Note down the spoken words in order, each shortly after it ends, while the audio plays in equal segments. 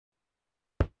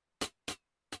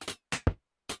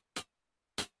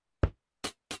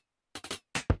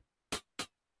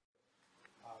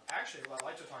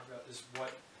like to talk about is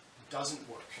what doesn't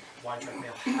work, why direct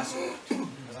mail hasn't worked.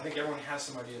 Because I think everyone has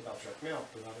some idea about direct mail,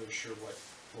 but not really sure what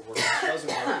works and doesn't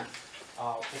work.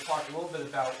 We'll talk a little bit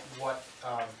about what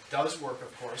does work,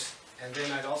 of course, and then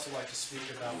I'd also like to speak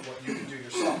about what you can do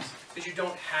yourselves. Because you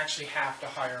don't actually have to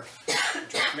hire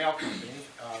a direct mail company.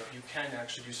 You can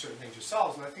actually do certain things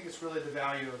yourselves, and I think it's really the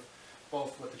value of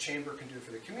both what the Chamber can do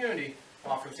for the community,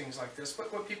 offer things like this,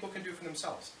 but what people can do for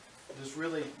themselves. There's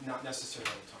really not necessary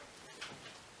all the time.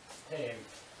 Hey, Amy.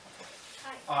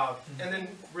 Hi. And then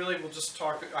really we'll just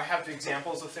talk, I have the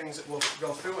examples of things that we'll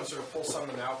go through and sort of pull some of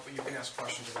them out, but you can ask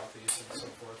questions about these and so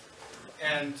forth.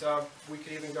 And we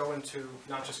could even go into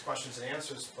not just questions and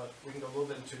answers, but we can go a little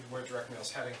bit into where direct mail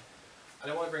is heading. I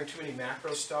don't want to bring too many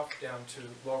macro stuff down to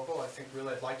local. I think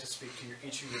really I'd like to speak to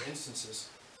each of your instances.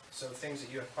 So things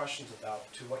that you have questions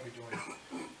about to what you're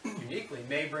doing uniquely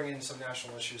may bring in some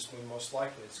national issues when most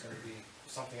likely it's going to be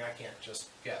something I can't just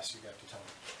guess. You have to tell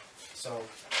me. So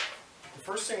the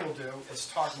first thing we'll do is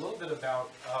talk a little bit about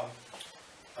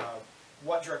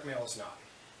what direct mail is not.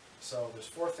 So there's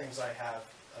 4 things I have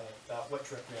about what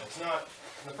direct mail is not.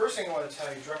 And the first thing I want to tell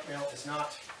you, direct mail is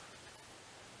not,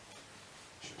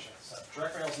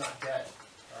 direct mail is not dead.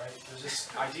 All right? There's this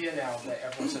idea now that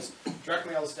everyone says, direct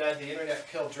mail is dead, the internet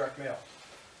killed direct mail.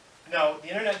 No, the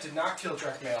internet did not kill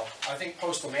direct mail. I think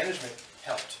postal management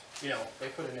helped. You know, they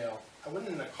put a nail, I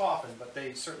wouldn't in the coffin, but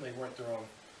they certainly weren't their own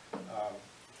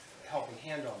helping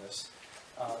hand on this.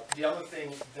 The other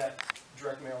thing that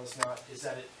direct mail is not is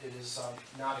that it is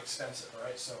not expensive, all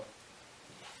right? So,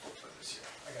 we'll put this here.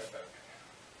 I got a better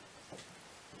pen.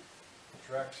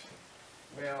 Direct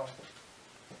mail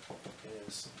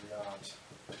is not,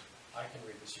 I can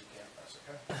read this, you can't press,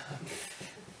 okay?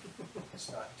 It's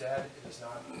not dead, it is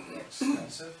not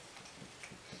expensive.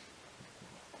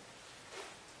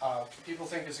 People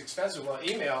think it's expensive. Well,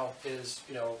 email is,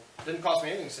 you know, didn't cost me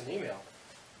anything to send an email.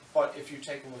 But if you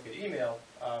take a look at email,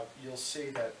 you'll see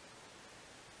that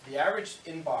the average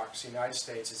inbox in the United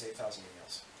States is 8,000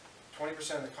 emails.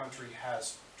 20% of the country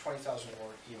has 20,000 or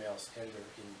more emails in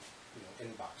their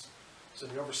inbox. So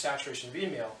the oversaturation of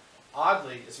email,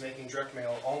 oddly, is making direct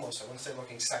mail almost, I wouldn't say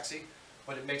looking sexy,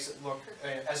 but it makes it look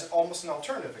as almost an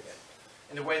alternative again.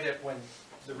 In the way that when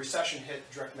the recession hit,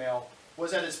 direct mail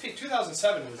was at its peak.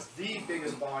 2007 was the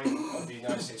biggest volume of the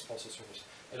United States Postal Service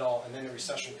at all, and then the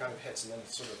recession kind of hits, and then it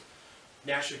sort of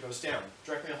naturally goes down.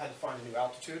 Direct mail had to find a new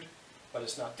altitude, but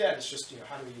it's not dead. It's just, you know,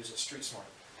 how do we use it street smart?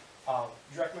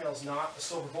 Direct mail is not a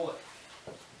silver bullet.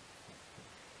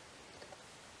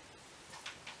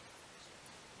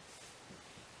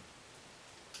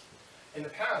 In the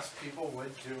past, people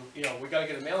would do, you know, we got to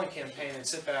get a mailing campaign and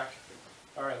sit back.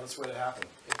 All right, let's wait it happen.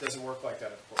 It doesn't work like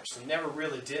that, of course. It never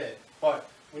really did. But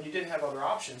when you didn't have other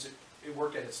options, it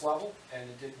worked at its level, and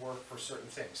it did work for certain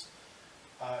things.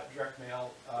 Direct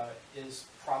mail is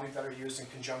probably better used in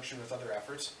conjunction with other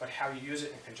efforts, but how you use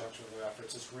it in conjunction with other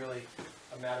efforts is really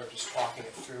a matter of just talking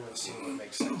it through and seeing what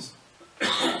makes sense.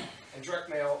 And direct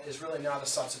mail is really not a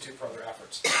substitute for other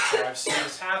efforts. So I've seen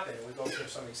this happen, and we go through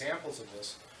some examples of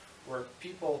this, where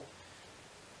people,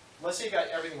 let's say you got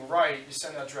everything right, you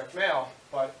send out direct mail,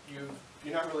 but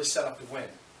you're not really set up to win.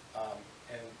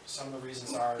 And some of the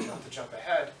reasons are, not to jump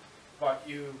ahead, but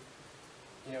you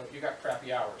got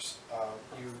crappy hours.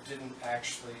 You didn't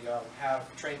actually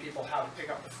train people how to pick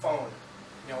up the phone.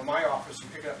 You know, in my office, you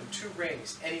pick it up in 2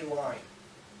 rings, any line.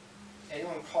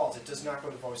 Anyone calls, it does not go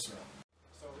to voicemail.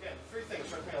 So again, the 3 things: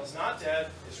 direct mail is not dead,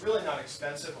 it's really not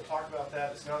expensive. We'll talk about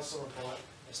that. It's not a silver bullet.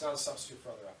 It's not a substitute for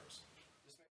other efforts.